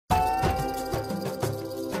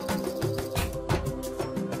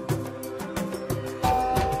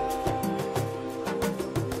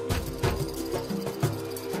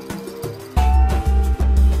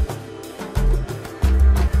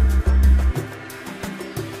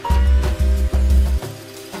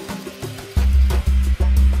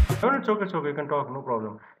it's okay. You can talk, no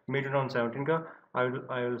problem. Major on 17 ka. I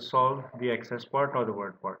will solve the excess part, not the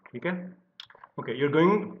word part. Okay. Okay. You're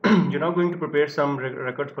going. You're now going to prepare some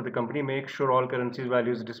records for the company. Make sure all currencies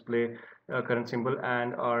values display current symbol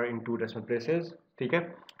and are in two decimal places. Okay.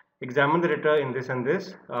 Examine the data in this and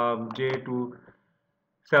this. J to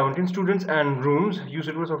 17 students and rooms. Use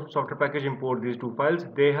it with software package. Import these two files.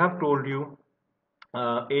 They have told you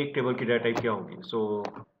एक table की data type क्या होगी. So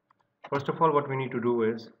first of all, what we need to do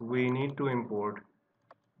is we need to import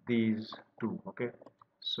these two. Okay,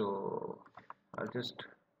 so I'll just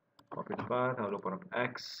copy the path. I'll open up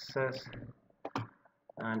access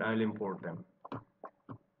and I'll import them.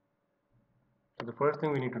 So the first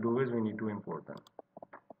thing we need to do is we need to import them.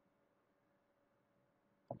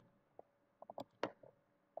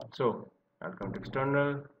 So I'll come to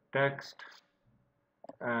external text,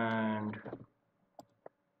 and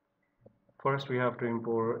first we have to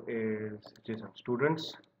import is JSON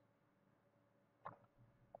students.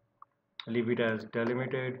 Leave it as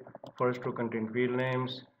delimited. First row contain field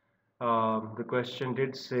names. The question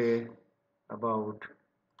did say about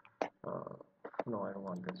no, I don't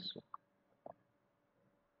want this.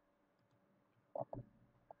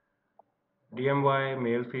 DMY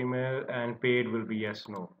male female and paid will be yes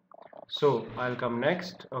no. So I'll come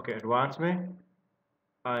next. Okay, advanced mein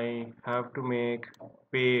I have to make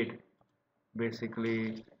paid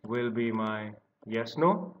basically will be my yes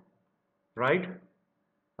no, right?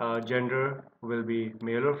 Gender will be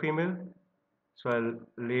male or female, so I'll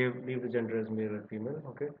leave the gender as male or female.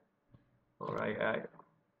 Okay, all right.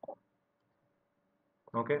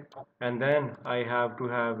 Okay, and then I have to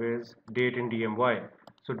have is date in DMY.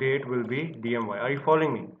 So date will be DMY. Are you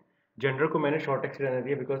following me? Gender को मैंने short text रहने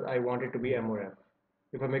दिया because I want it to be M or F.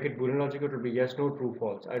 If I make it Boolean logic, it will be yes, no, true,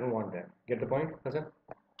 false. I don't want that. Get the point, Hassan?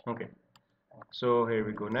 Okay. So here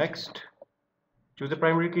we go. Next, choose the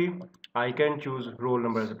primary key. I can choose roll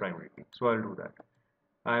number as a primary key. So I'll do that.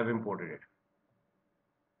 I have imported it.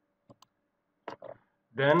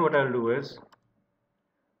 Then what I'll do is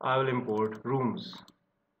I will import rooms.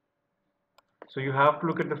 So you have to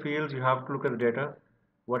look at the fields. You have to look at the data,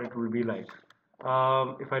 what it will be like.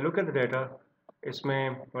 If I look at the data,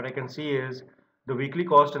 what I can see is the weekly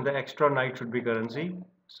cost and the extra night should be currency.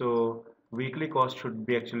 So weekly cost should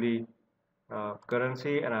be actually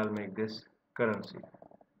currency, and I'll make this currency.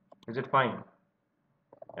 Is it fine?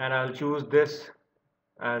 And I'll choose this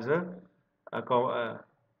as a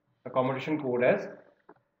accommodation code as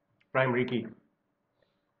primary key.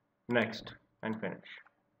 Next and finish.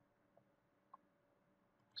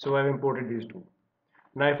 So I've imported these two.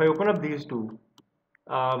 Now if I open up these two,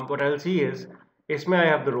 what I'll see is इसमें I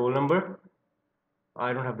have the roll number.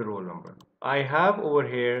 I don't have the roll number. I have over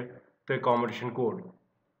here the accommodation code.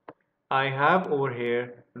 I have over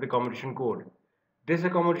here the accommodation code. This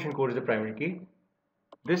accommodation code is the primary key.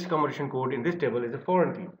 This accommodation code in this table is a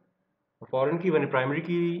foreign key. A foreign key, when a primary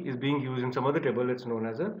key is being used in some other table, it's known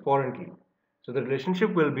as a foreign key. So the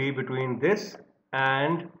relationship will be between this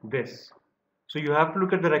and this. So you have to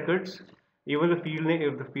look at the records. Even the field name,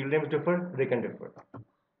 if the field names differ, they can differ.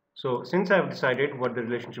 So since I have decided what the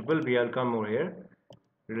relationship will be, I'll come over here,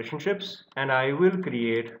 relationships, and I will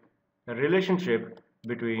create a relationship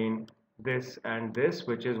between this and this,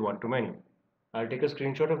 which is one to many. I'll take a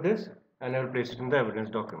screenshot of this and I'll place it in the evidence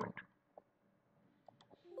document.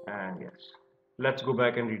 And yes, let's go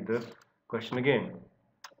back and read the question again.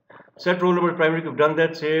 Set roll number primary. We've done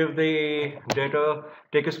that. Save the data.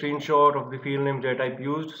 Take a screenshot of the field name data type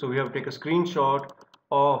used. So we have to take a screenshot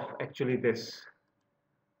of actually this,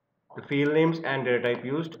 the field names and data type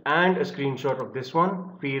used, and a screenshot of this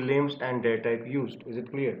one, field names and data type used. Is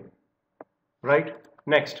it clear? Right.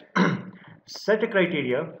 Next, set a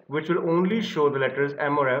criteria which will only show the letters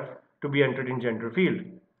M or F to be entered in gender field.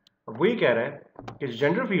 अब वही कह रहा है कि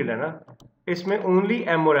gender field है ना, इसमें only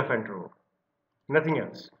M or F enter हो, nothing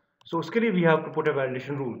else. So उसके लिए we have to put a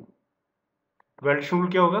validation rule. Validation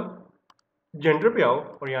rule क्या होगा? Gender पे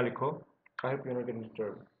आओ और यहाँ लिखो. I hope you're not getting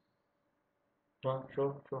disturbed. हाँ,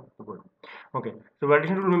 sure, good. Okay. So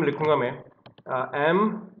validation rule में लिखूँगा मैं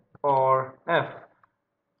M or F.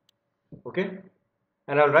 Okay.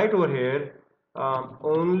 And I'll write over here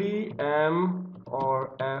only M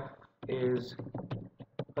or F is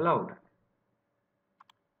allowed.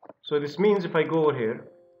 So this means if I go over here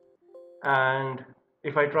and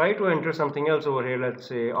if I try to enter something else over here, let's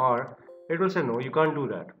say R, it will say no, you can't do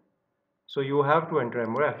that. So you have to enter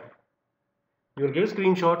M or F. You will give a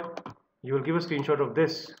screenshot. You will give a screenshot of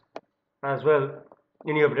this as well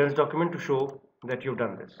in your evidence document to show that you've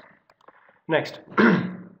done this. Next,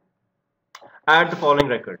 add the following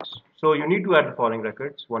records. So you need to add the following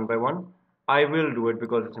records one by one. I will do it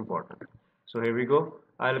because it's important. So here we go.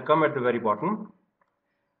 I'll come at the very bottom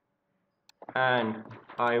and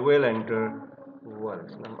I will enter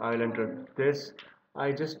I'll enter this.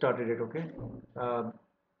 I just started it, okay?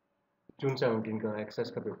 June 17 ka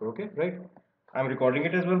access ka paper, okay? Right? I'm recording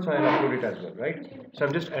it as well, so I'll upload it as well, right? So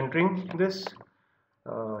I'm just entering this.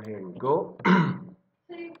 Here we go.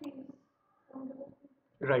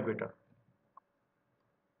 Right, beta.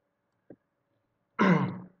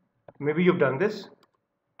 Maybe you've done this.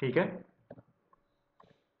 ठीक है?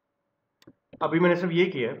 अभी मैंने सिर्फ ये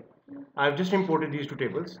किया है. I've just imported these two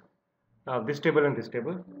tables, this table and this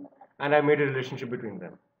table, and I made a relationship between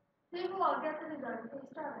them.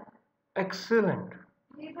 Excellent.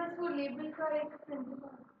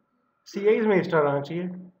 CIs में star आना चाहिए.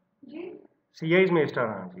 CIs में स्टार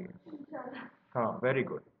आना चाहिए. हाँ, very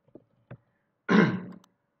good.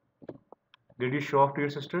 Did you show off to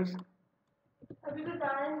your sisters? अभी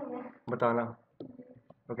बताया नहीं है. बताना.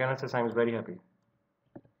 Okay, ना Saem is very happy.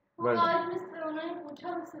 Well, आज मिस्टर उन्होंने पूछा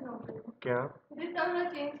मुझसे नौकरी. क्या? दिस टाइम मैं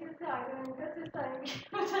चेंज से आ गया इनका सिर्फ टाइम की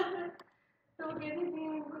वजह से. तो कहती थी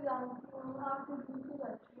इनको जानती हूँ आप खुद को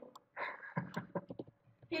जाती हो.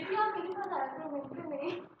 कहती आप मेरे पास आए थे मिलते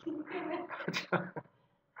नहीं. ठीक है मैं.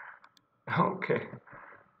 Okay.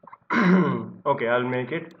 Okay, I'll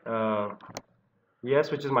make it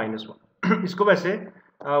yes, which is -1. इसको वैसे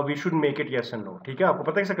we should make it yes and no. ठीक है, आपको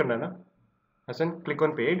पता कैसे करना है ना? Hasan, click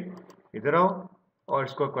on paid. इधर आओ और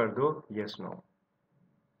इसको कर दो yes no.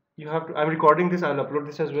 You have to. I'm recording this. I'll upload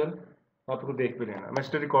this as well. आपको देख भी लेना. मैं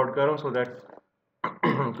still record कर रहा हूँ so that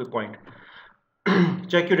good point.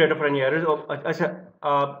 Check your data for any errors. अच्छा,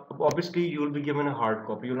 obviously you will be given a hard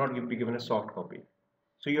copy. You will not be given a soft copy.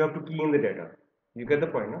 So you have to key in the data. You get the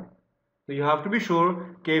point, no? So you have to be sure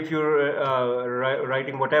that if you're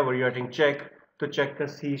writing whatever, you're writing check, to check the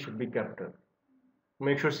C should be capital.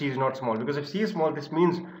 Make sure C is not small, because if C is small, this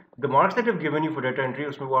means the marks that I've given you for data entry,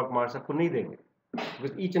 उसमें वो marks आपको नहीं देंगे,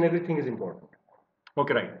 because each and everything is important.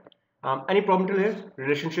 Okay, right. Any problem till here?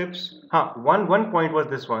 Relationships? One point was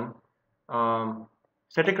this one.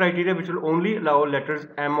 Set a criteria which will only allow letters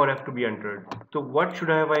M or F to be entered. So what should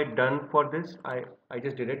have I done for this? I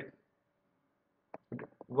just did it.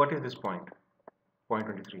 What is this point? Point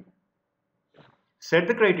 23. Set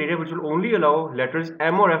the criteria which will only allow letters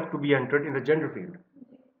M or F to be entered in the gender field.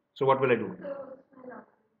 So what will I do?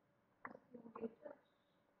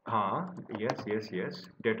 Yes.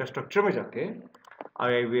 Data structure में जाके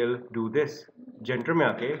I will do this. Gender में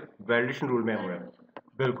आके validation rule में M और F.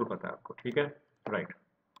 बिल्कुल पता है आपको, ठीक है? Right.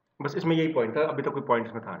 बस इसमें यही point था, अभी तक कोई point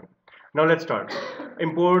इसमें था नहीं. Now let's start.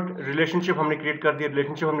 Import relationship हमने create कर दिया,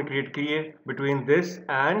 relationship हमने create की है between this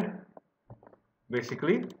and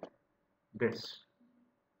basically this.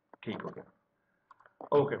 ठीक हो गया.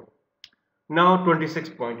 Okay. Now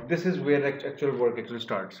 26th point. This is where actual work actually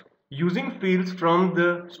starts. Using fields from the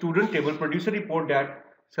student table, produce a report that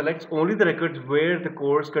selects only the records where the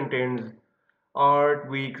course contains art,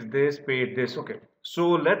 weeks, this, paid, this. Okay. So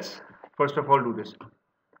let's first of all do this.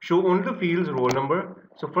 Show only the fields, roll number.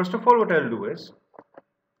 So first of all, what I'll do is,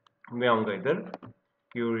 मैं आऊँगा इधर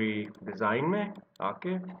query design में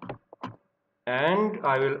आके, and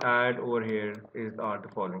I will add over here are the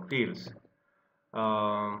following fields: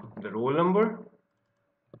 the roll number,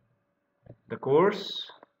 the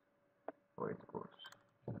course,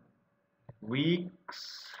 weeks,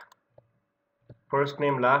 first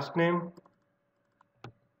name, last name,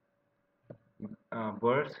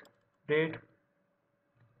 birth date,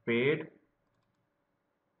 paid,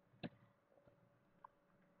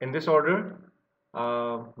 in this order,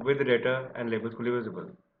 with the data and labels fully visible.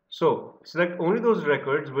 So select only those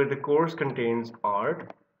records where the course contains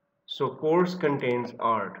art. So course contains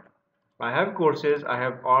art. I have courses, I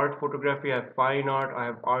have art photography, I have fine art, I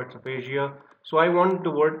have arts of Asia. So I want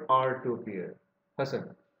the word art to appear.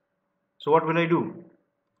 Hassan. So what will I do?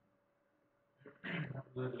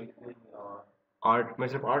 Art. मैं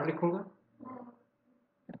सिर्फ art लिखूँगा.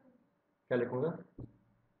 क्या लिखूँगा?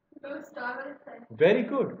 Very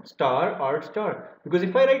good. Star, art, star. Because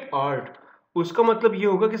if I write art, उसका मतलब ये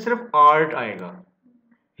होगा कि सिर्फ art आएगा.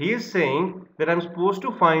 He is saying that I'm supposed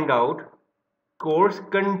to find out course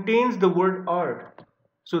contains the word art.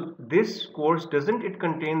 So this course, doesn't it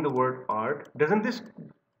contain the word art? Doesn't this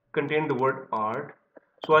contain the word art?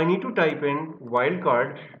 So I need to type in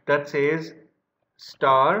wildcard that says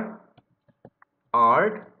star,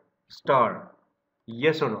 art, star.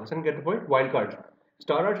 Yes or no? Hassan, get the point? Wildcards.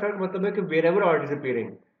 Star art star का मतलब है कि wherever art is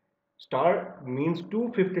appearing, star means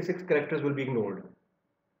 256 characters will be ignored.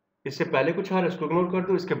 इससे पहले कुछ आ रहा है इसको इग्नोर कर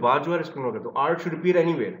दो, इसके बाद जो आ रहा है इसको इग्नोर कर दो. Art should appear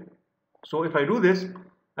anywhere. So if I do this,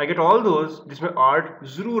 I get all those जिसमें art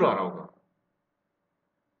जरूर आ रहा होगा.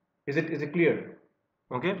 Is it clear?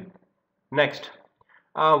 Okay. Next,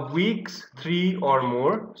 weeks 3 or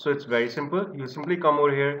more. So it's very simple. You simply come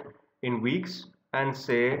over here in weeks and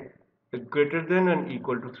say greater than and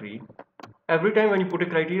equal to 3. Every time when you put a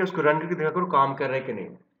criteria, उसको run करके देखा करो काम कर रहा है कि नहीं.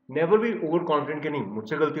 Never be over confident कि नहीं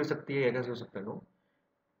मुझसे गलती हो सकती है या कैसे हो सकता है. No.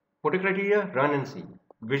 Put a criteria, run and see.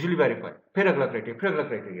 Visually verify. फिर अगला criteria, फिर अगला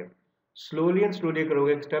criteria. Slowly and slowly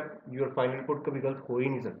करोगे एक step, your final report कभी गलत हो ही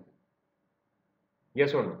नहीं सकती.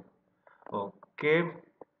 Yes or no? Okay.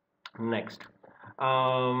 Next.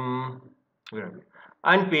 Where are we?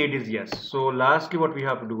 And paid is yes. So lastly what we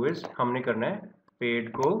have to do is हमने करना है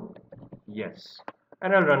paid को yes.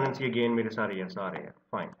 And I'll run and see again मेरे सारे yes आ रहे हैं.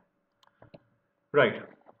 Fine. Right.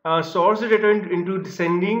 Source the data into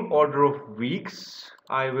descending order of weeks.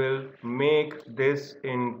 I will make this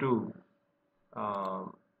into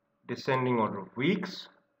descending order of weeks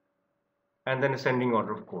and then ascending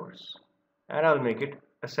order of course. And I'll make it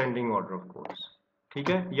ascending order of course. ठीक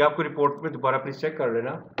है, ये आपको report में दोबारा please check कर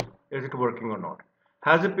लेना, is it working or not.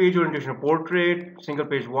 Has a page orientation of portrait, single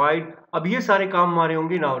page wide. अब ये सारे काम हमारे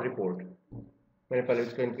होंगे now report. मैंने पहले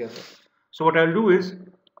explain किया था. So what I'll do is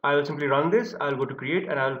I will simply run this. I'll go to create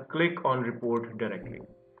and I'll click on report directly.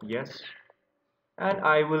 Yes, and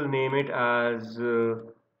I will name it as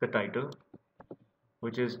the title,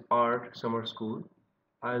 which is Art Summer School.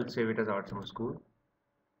 I'll save it as Art Summer School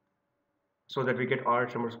so that we get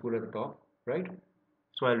Art Summer School at the top, right?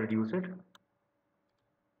 So I'll reduce it.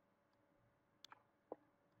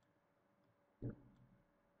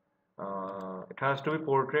 It has to be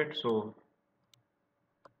portrait, so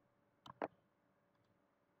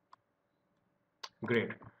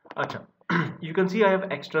great. Acha, you can see I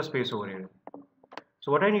have extra space over here.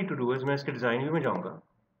 So what I need to do is मैं इसके design view में जाऊँगा,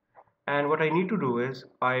 and what I need to do is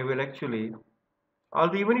I will actually,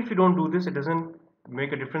 although even if you don't do this, it doesn't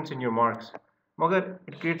make a difference in your marks, मगर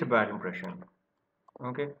it creates a bad impression.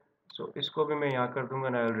 Okay, so इसको भी मैं यहाँ कर दूँगा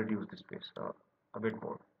and I will reduce the space a bit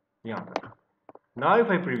more यहाँ तक. Now if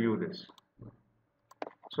I preview this,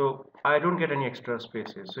 so I don't get any extra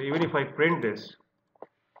spaces. So even if I print this,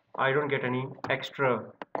 I don't get any extra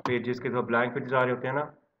pages के जो blank pages आ रहे होते हैं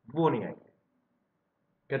ना, वो नहीं आएंगे.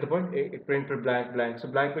 Get the point? A printer blank. So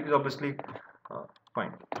blank pages obviously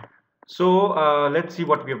fine. So let's see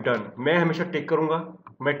what we have done. मैं हमेशा टिक करूँगा.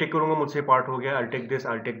 मैं टिक करूँगा, मुझसे पार्ट हो गया. I'll take this.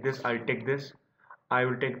 I'll take this. I'll take this. I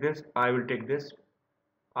will take this. I will take this.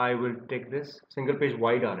 I will take this. Single page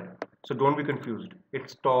wide आ रहा है. So don't be confused.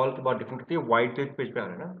 It's tall तो बहुत different होती है. Wide तो एक page पे आ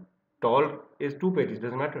रहा है ना. Tall is 2 pages.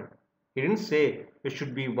 Doesn't matter. He didn't say it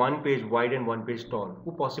should be 1 page wide and 1 page tall.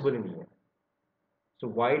 वो possible ही नहीं है. So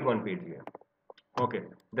wide 1 page here. Okay.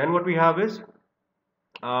 Then what we have is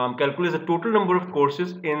calculate the total number of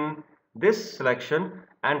courses in this selection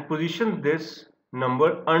and position this number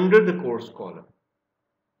under the course column.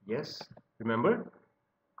 Yes. Remember,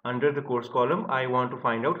 under the course column, I want to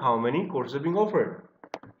find out how many courses are being offered.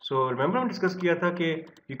 So remember हम discuss किया था कि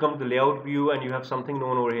you come to the layout view and you have something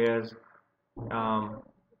known over here as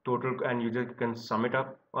total, and you just can sum it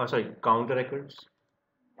up. Count the records.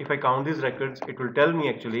 If I count these records, it will tell me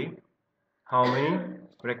actually how many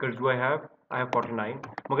records do I have. I have 49.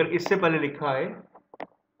 मगर इससे पहले लिखा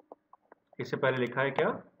है क्या?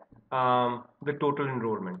 The total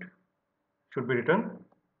enrollment should be written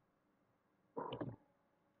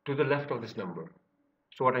to the left of this number.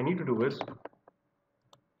 So what I need to do is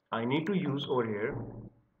I need to use over here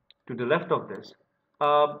to the left of this.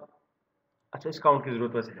 अच्छा, इस count की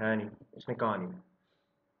जरूरत वैसे है नहीं, इसमें कहा नहीं.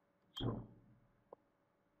 So,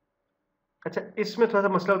 अच्छा, इसमें थोड़ा सा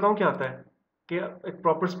मसला बताऊँ क्या आता है कि एक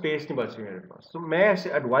प्रॉपर स्पेस नहीं बच रही मेरे पास. तो मैं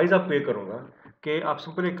ऐसे एडवाइस आपको ये करूँगा कि आप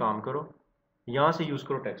सिंपल एक काम करो, यहाँ से यूज़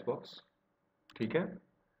करो टेक्स्ट बॉक्स, ठीक है,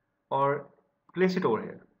 और place it over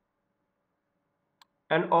here.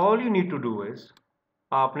 And all you need to do is,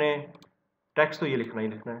 आपने टेक्स्ट तो ये लिखना ही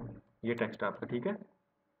लिखना है, ये टेक्स्ट आपका, ठीक है.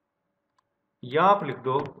 या आप लिख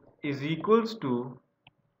दो is equals to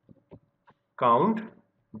count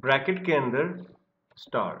bracket के अंदर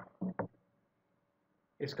स्टार.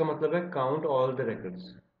 इसका मतलब है count all the records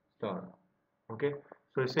star. Okay,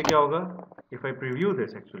 सो इससे क्या होगा, if I preview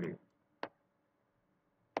this actually,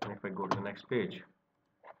 if I go to the next page,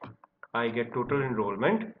 I get total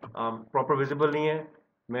enrolment. Proper visible नहीं है,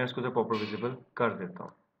 मैं इसको तो प्रॉपर विजिबल कर देता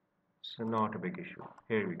हूँ. So not a big issue.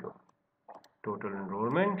 Here we go. Total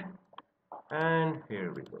enrollment, and here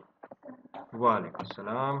we go. Walaikum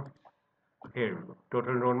salam. Here we go.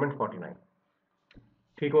 Total enrollment 49.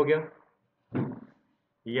 ठीक हो गया?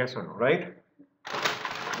 Yes or no? Right?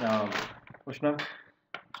 Ushna,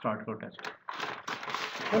 start your test.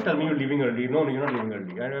 Don't tell me you're leaving early. No, you're not leaving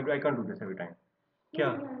early. I can't do this every time.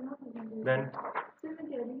 क्या? Then सिर्फ मैं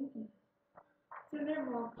कह रही थी सिर्फ मेरा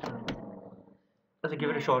मॉक था अच्छा give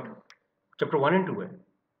it a shot chapter 1 and 2 है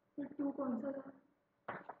फिर 2 कौन सा था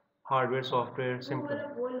हार्डवेयर सॉफ्टवेयर वो सिंपल वाला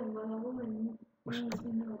वो लंबा था वो मैंने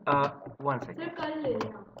वन सेकंड सिर्फ कल ले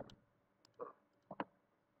लिया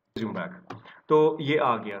resume back तो ये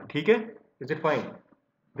आ गया ठीक है is it fine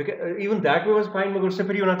even that way was fine मगर उससे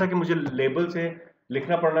फिर ये होना था कि मुझे लेबल से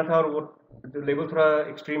लिखना पड़ना था और वो लेबल थोड़ा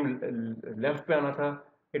एक्सट्रीम लेफ्ट पे आना था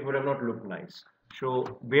it would have not look nice so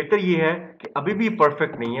बेहतर ये है कि अभी भी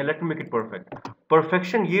परफेक्ट नहीं है let me make it perfect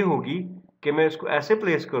perfection ये होगी कि मैं इसको ऐसे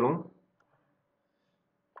प्लेस करूं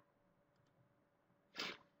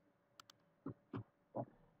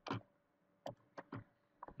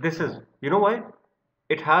this is you know why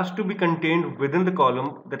it has to be contained within the column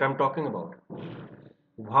that I'm talking about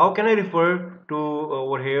how can I refer to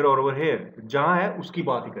over here or over here जहां है उसकी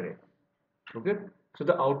बात ही करें okay so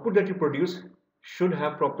the output that you produce should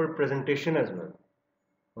have proper presentation as well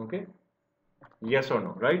okay yes or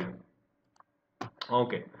no right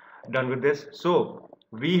okay done with this so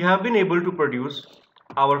we have been able to produce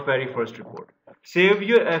our very first report save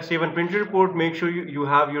and print your report make sure you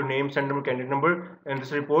have your name send number candidate number in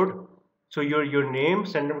this report so your name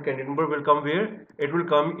send number candidate number will come where it will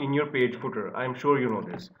come in your page footer I'm sure you know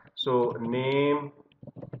this so name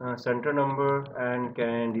center number and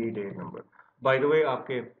candidate number by the way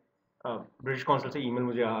आपके British council से email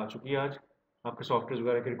मुझे आ चुकी है आज आपके software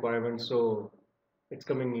वगैरह की requirement so it's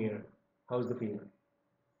coming here how's the feel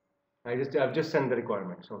I've just sent the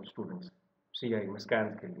requirements of students CI में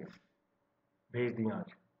scans के लिए भेज दिए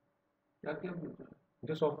आज क्या क्या बोलते हैं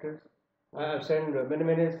जो सॉफ्टवेयर I've sent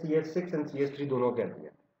मैंने CS6 and CS3 दोनों कह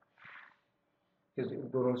दिया कि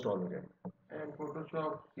दोनों इंस्टॉल हो जाए एंड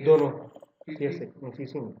फोटोशॉप दोनों CS6 नहीं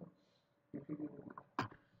CC नहीं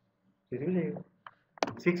CC भी चाहिए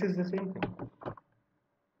 6 is the same thing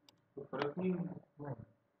तो फर्क नहीं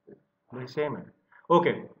है वही सेम है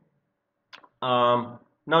okay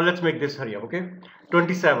now let's make this hurry up okay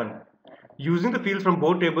 27 using the fields from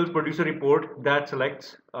both tables produce a report that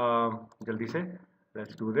selects jaldi se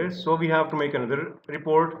let's do this so we have to make another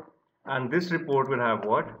report and this report will have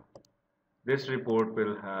what this report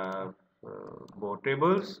will have both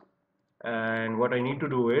tables and what I need to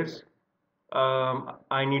do is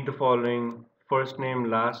I need the following first name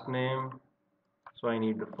last name so I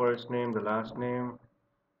need the first name the last name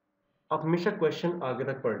आप हमेशा question आगे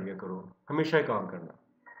तक पढ़ लिया करो हमेशा ही काम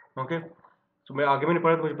करना ओके सो मैं आगे मैंने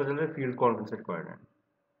पढ़ा तो मुझे पता चला फील्ड कौन कौन से रिक्वायर्ड है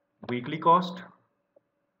weekly cost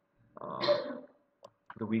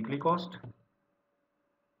the weekly cost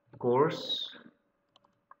course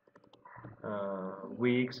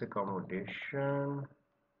weeks accommodation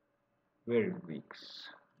where is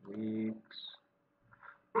weeks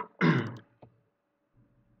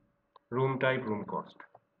room type room cost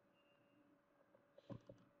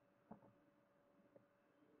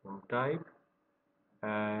room type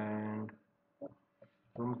and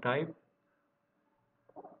room type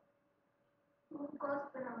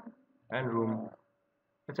cost banana and room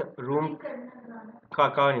अच्छा रूम करना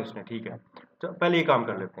का नहीं उसने ठीक है तो पहले ये काम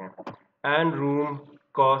कर लेते हैं and room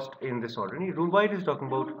cost in this order नहीं room why it is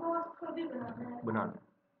talking about cost को भी बनाना है बनाना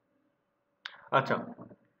अच्छा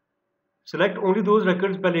select only those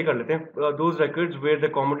records पहले ये कर लेते हैं those records where the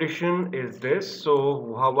accommodation is this so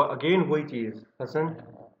how again वही चीज Hasan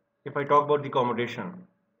if I talk about the accommodation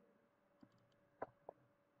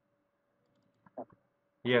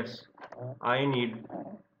yes I need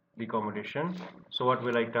the accommodation so what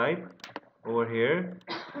will I type over here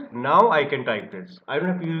now I can type this I don't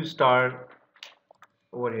have to use star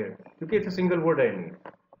over here because it's a single word I need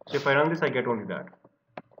so if I run this I get only that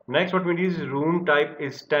next what we need is room type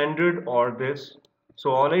is standard or this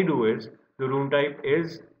so all I do is the room type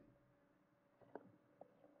is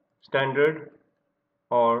standard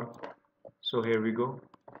or so here we go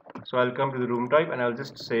so I'll come to the room type and I'll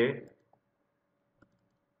just say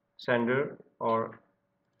standard or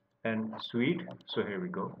en suite so here we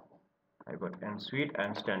go I got en suite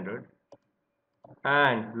and standard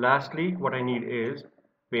and lastly what I need is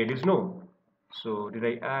paid is no so did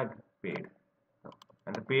I add paid no.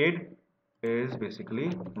 And the paid is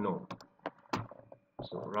basically no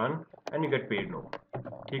so run and you get paid no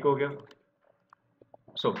ठीक हो गया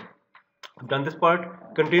so done this part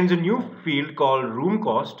contains a new field called room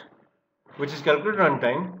cost which is calculated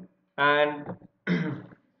runtime and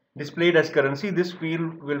displayed as currency this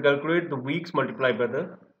field will calculate the weeks multiplied by the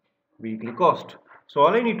weekly cost so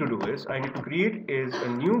all I need to do is I need to create is a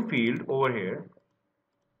new field over here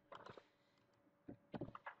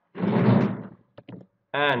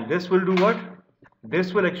and this will do what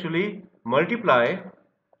this will actually multiply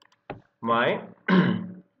my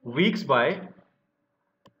weeks by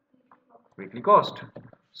weekly cost.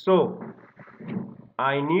 So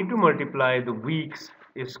I need to multiply the weeks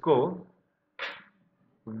इसको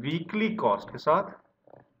weekly cost के साथ.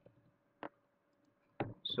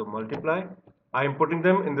 So multiply. I am putting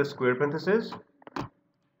them in the square parenthesis.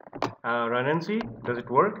 Run and see. Does it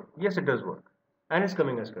work? Yes, it does work. And it's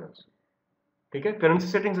coming as currency. ठीक है. Currency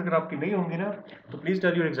settings अगर आपकी नहीं होंगी ना, तो please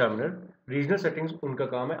tell your examiner. Regional settings उनका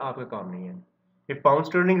काम है, आपका काम नहीं है. If pound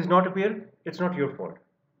sterling is not appear, it's not your fault.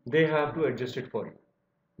 They have to adjust it for you.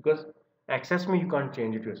 Because access me, you can't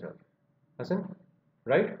change it yourself. Hassan?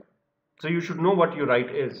 Right? So you should know what your right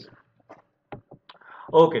is.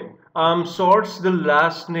 Okay. Sorts the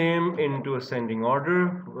last name into ascending order.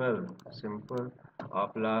 Well, simple.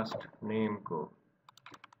 आप last name को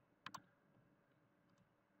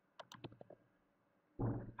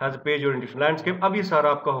has a page orientation landscape. अब ये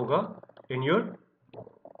सारा आपका होगा in your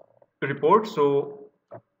report. So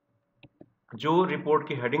जो report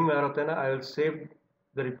की heading में आ रहा होता है ना, I will save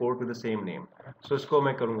the report with the same name. So इसको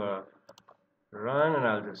मैं करूँगा run and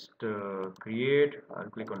I'll just create. I'll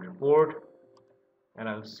click on report and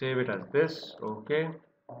I'll save it as this. Okay.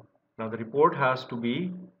 Now the report has to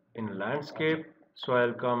be in landscape. So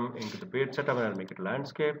I'll come into the page setup and I'll make it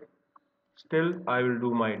landscape. Still I will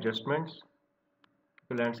do my adjustments.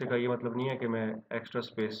 तो landscape का ये मतलब नहीं है कि मैं extra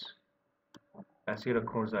space ऐसे ही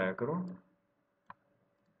रखूँ और ज़ाया करूँ.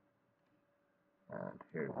 And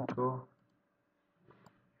here we go.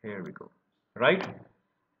 Here we go. Right?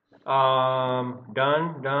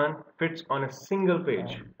 Done. Fits on a single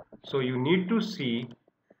page. So you need to see,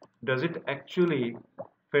 does it actually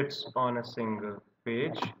fits on a single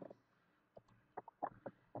page?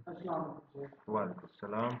 Walaikum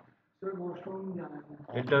salam.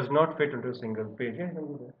 It does not fit into a single page.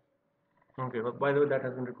 Okay, but by the way, that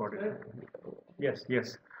has been recorded.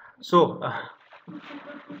 Yes. So,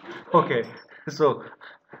 okay, so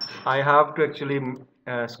I have to actually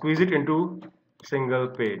squeeze it into single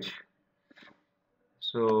page.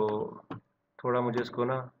 So, थोड़ा मुझे इसको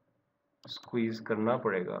ना squeeze करना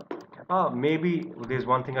पड़ेगा. Maybe there's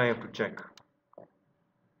one thing I have to check.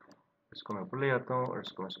 इसको मैं ऊपर ले आता हूँ और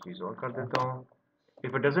इसको मैं squeeze और कर देता हूँ.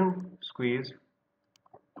 If it doesn't squeeze,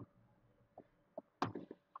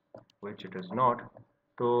 which it is not,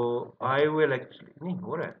 so I will actually नहीं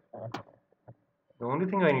हो रहा है. The only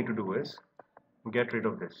thing I need to do is get rid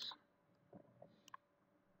of this.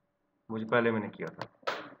 मुझे पहले मैंने किया था.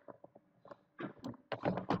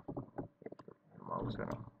 माउस है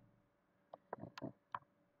ना.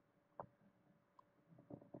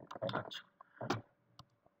 अच्छा.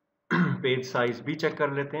 पेज साइज भी चेक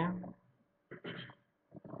कर लेते हैं.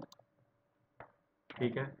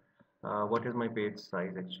 ठीक है. What is my page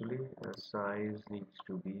size actually? Size needs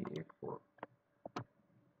to be 8:4.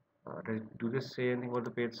 Do they say anything about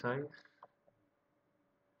the page size?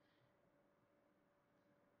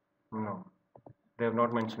 No, they have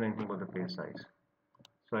not mentioned anything about the page size.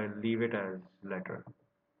 So I'll leave it as letter.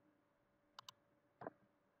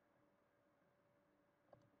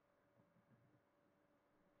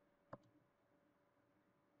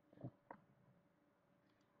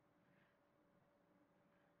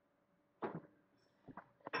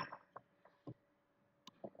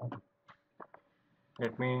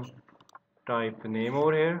 Let me type the name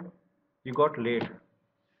over here. You got late.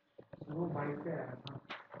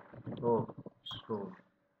 Oh, so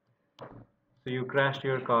you crashed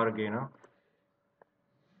your car again, huh?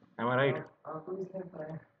 Am I right?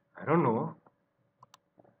 I don't know.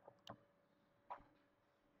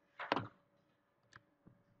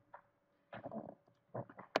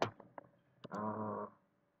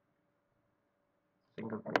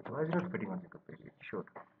 Single page. Why is it not fitting on single page? It should.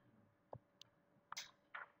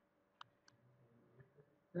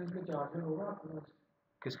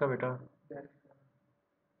 किसका बेटा?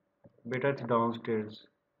 बेटा it's downstairs.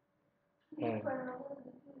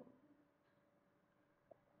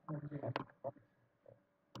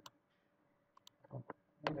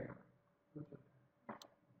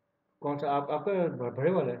 कौन सा आपका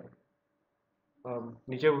बड़े वाला है?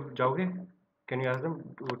 नीचे जाओगे? Can you ask them?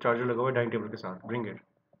 वो चार्जर लगा हुआ है डाइनिंग टेबल के साथ. Bring it.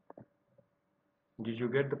 Did you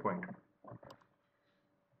get the point?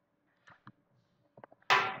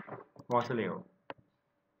 वहाँ से ले आओ.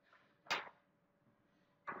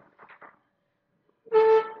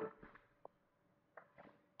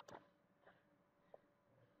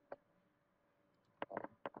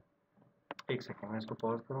 एक सेकेंड मैं इसको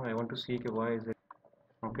पॉज करूँ. I want to see कि why is it.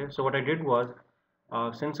 Okay, so what I did was,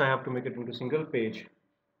 since I have to make it into single page,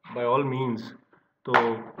 by all means, so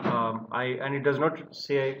and it does not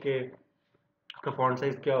say कि इसका font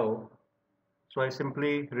size क्या हो, so I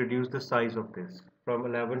simply reduce the size of this from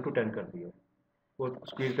 11 to 10 कर दिया. वो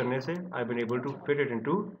squeeze करने से I've been able to fit it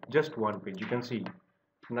into just one page. You can see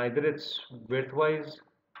neither it's width wise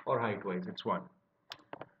or height wise, it's one.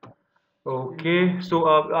 Okay, so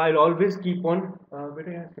I'll always keep on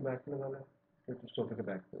बेटा यहाँ इसके back में लगा ले सोफे के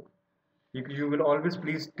back पे. You will always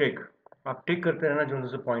please tick. आप टिक करते रहना जो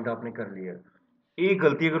से पॉइंट आपने कर लिया. एक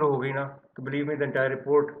गलती अगर हो गई ना तो believe me the entire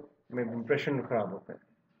report में impression खराब होता है.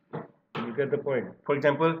 You get the point. For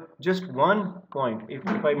example, just one point. If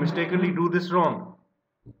I mistakenly do this wrong,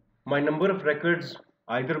 my number of records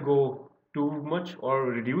either go too much or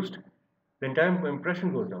reduced. The entire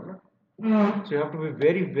impression goes down. No? So you have to be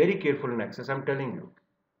very, very careful in Access. I'm telling you.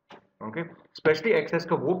 Okay. Especially Access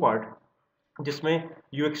का वो part, जिसमें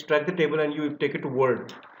you extract the table and you take it to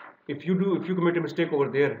Word. If you commit a mistake over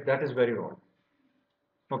there, that is very wrong.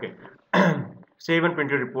 Okay. Save and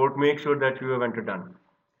print your report. Make sure that you have entered done.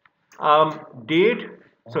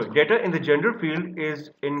 Data in the gender field is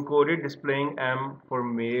encoded displaying M for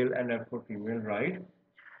male and F for female, right?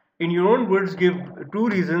 In your own words, give two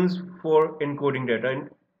reasons for encoding data and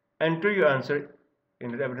enter your answer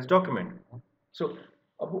in the evidence document. So,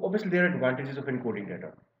 obviously there are advantages of encoding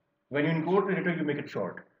data. When you encode the data, you make it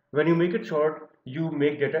short. When you make it short, you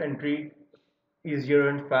make data entry easier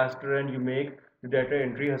and faster, and you make the data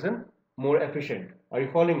entry, Hassan, more efficient. Are you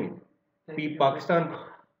following me? Pakistan.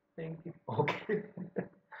 Thank you. Okay.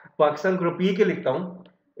 Pakistan को P के लिखता हूँ.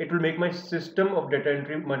 It will make my system of data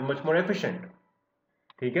entry much more efficient.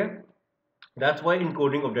 ठीक है? That's why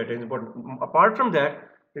encoding of data is important. Apart from that,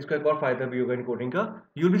 इसका एक और फायदा भी होगा encoding का.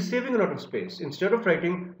 You'll be saving a lot of space. Instead of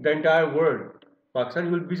writing the entire word, Pakistan,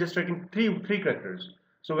 you will be just writing three characters.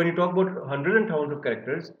 So when you talk about hundreds and thousands of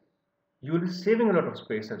characters, you will be saving a lot of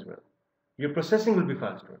space as well. Your processing will be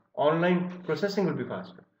faster. Online processing will be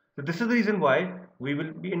faster. So this is the reason why we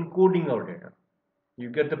will be encoding our data. You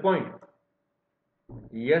get the point?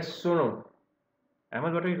 Yes or no?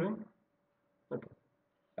 Ahmed, what are you doing? Okay.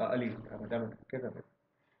 Ali, Ahmed, क्या कर रहे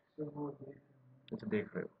हो? अच्छा देख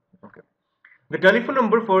रहे हो. Okay. The telephone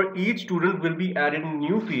number for each student will be added in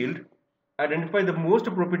new field. Identify the most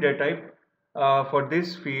appropriate data type for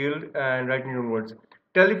this field and write in your own words.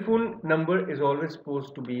 Telephone number is always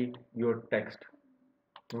supposed to be your text.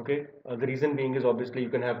 Okay, the reason being is obviously you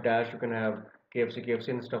can have dash, you can have KFC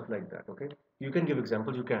and stuff like that. Okay, you can give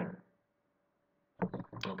examples, you can.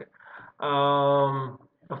 Okay,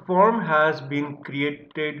 a form has been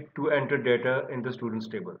created to enter data in the students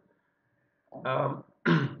table.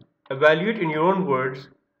 Evaluate in your own words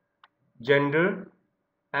gender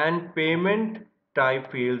and payment type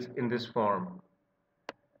fields in this form.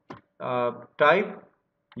 Type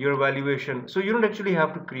your evaluation, so you don't actually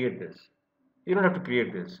have to create this. You don't have to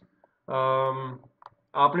create this.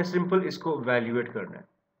 आपने simple इसको evaluate करना है.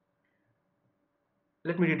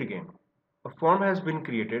 Let me read again. A form has been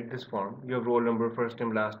created. This form, you have roll number, first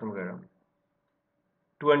name, last name, वगैरह,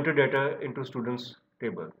 to enter data into students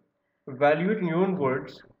table. Evaluate in your own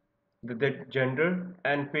words the gender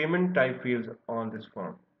and payment type fields on this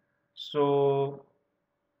form. So,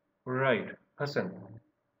 right, Hassan,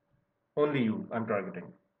 only you I'm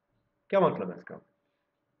targeting. क्या मतलब है इसका?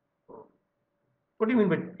 What do you mean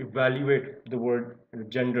by evaluate the word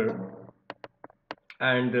gender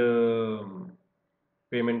and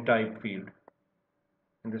payment type field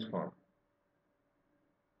in this form?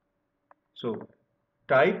 So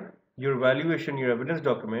type your evaluation, your evidence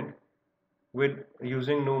document with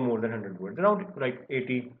using no more than 100 words, around like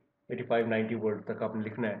 80, 85, 90 words तक आपने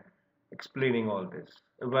लिखना है explaining all this.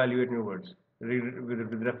 Evaluate in your words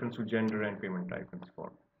with reference to gender and payment type in this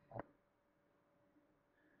form.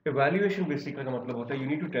 Evaluation basically का मतलब होता है you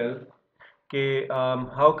need to tell कि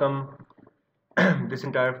how come this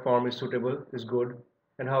entire form is suitable, is good,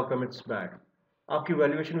 and how come it's bad. आपकी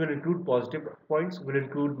evaluation will include positive points, will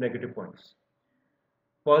include negative points.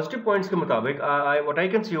 Positive points के मुताबिक what I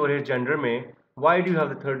can see over here gender में, why do you have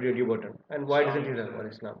the third radio button and why doesn't it have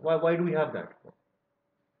Islam? Why do we have that?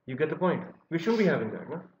 You get the point. We shouldn't be having that,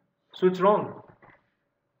 no? So it's wrong.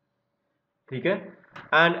 ठीक है?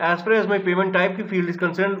 And as far as my payment type की field is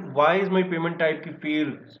concerned, why is my payment type की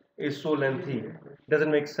field is so lengthy?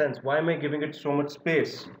 Doesn't make sense. Why am I giving it so much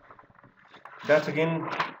space? That's again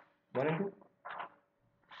 1 and 2.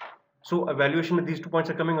 So evaluation with these 2 points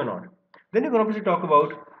are coming or not? Then you can obviously talk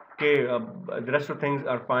about okay, the rest of things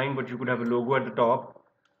are fine, but you could have a logo at the top.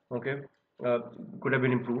 Okay, could have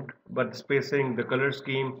been improved, but the spacing, the color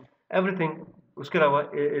scheme, everything उसके अलावा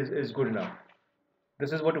is good enough.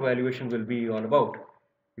 This is what evaluation will be all about.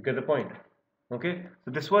 You get the point? Okay,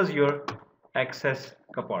 so this was your access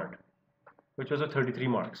का part, which was a 33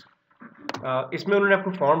 marks. इसमें उन्होंने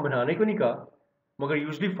आपको form बनाने को नहीं कहा, मगर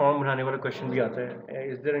यूजली फॉर्म बनाने वाला क्वेश्चन भी आता है.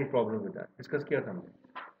 Is there any problem with that? Discuss किया था हमने.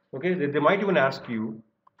 Okay, they might even ask you,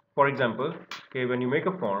 for example, okay, when you make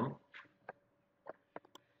a form,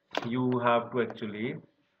 you have to actually,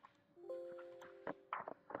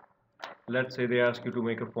 let's say they ask you to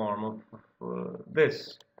make a form of this.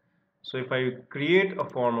 So if I create a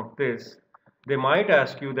form of this, they might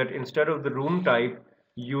ask you that instead of the room type,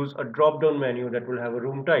 use a drop down menu that will have a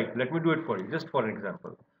room type. Let me do it for you, just for an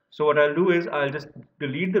example. So what I'll do is I'll just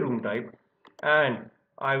delete the room type, and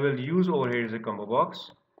I will use over here is a combo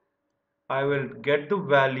box. I will get the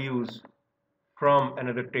values from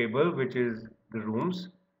another table, which is the rooms,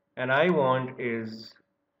 and I want is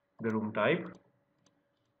the room type.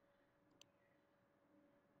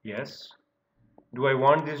 Yes. Do I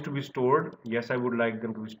want this to be stored? Yes, I would like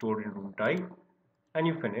them to be stored in room type. And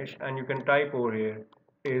you finish, and you can type over here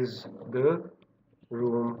is the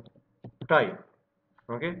room type.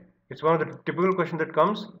 Okay, it's one of the typical question that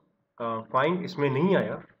comes. Fine, इसमें नहीं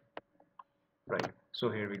आया. Right, so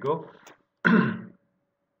here we go.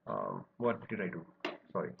 What did I do?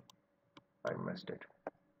 Sorry, I messed it.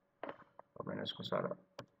 मैंने इसको सारा.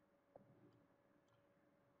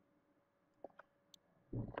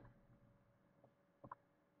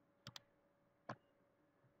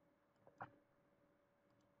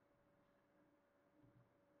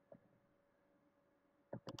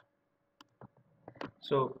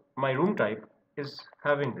 So my room type is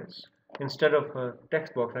having this. Instead of a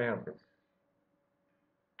text box, I have this.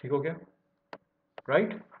 ठीक हो गया?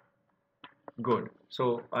 Right? Good. So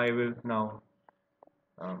I will now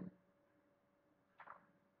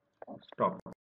stop.